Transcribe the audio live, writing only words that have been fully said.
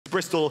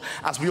Bristol,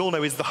 as we all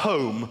know, is the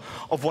home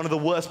of one of the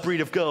worst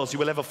breed of girls you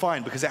will ever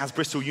find because it has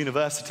Bristol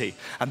University.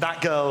 And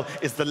that girl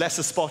is the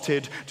lesser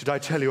spotted, did I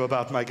tell you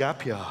about my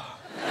gap year?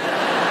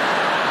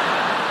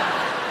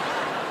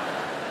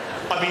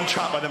 I've been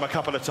trapped by them a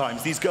couple of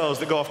times. These girls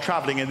that go off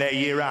travelling in their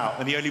year out,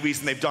 and the only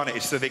reason they've done it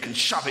is so they can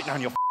shove it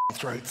down your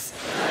throats.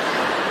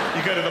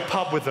 You go to the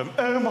pub with them.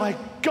 Oh my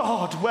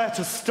God, where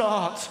to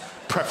start?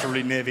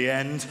 Preferably near the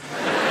end.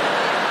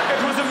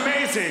 It was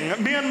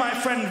amazing. Me and my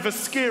friend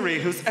Vaskiri,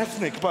 who's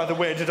ethnic, by the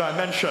way, did I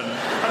mention,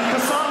 and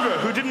Cassandra,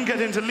 who didn't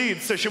get into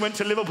Leeds, so she went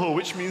to Liverpool,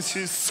 which means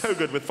she's so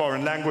good with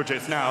foreign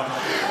languages now.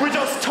 We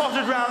just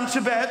tottered round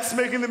Tibet,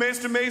 smoking the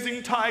most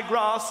amazing Thai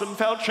grass and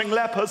felching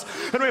lepers,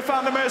 and we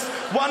found the most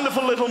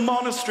wonderful little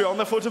monastery on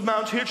the foot of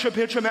Mount Hicha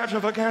Picha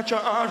Macha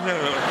Vakacha Arno.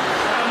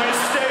 And we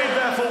stayed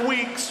there for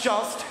weeks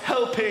just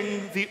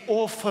helping the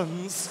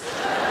orphans.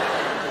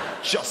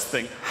 Just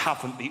think,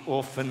 haven't the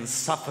orphans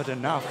suffered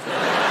enough?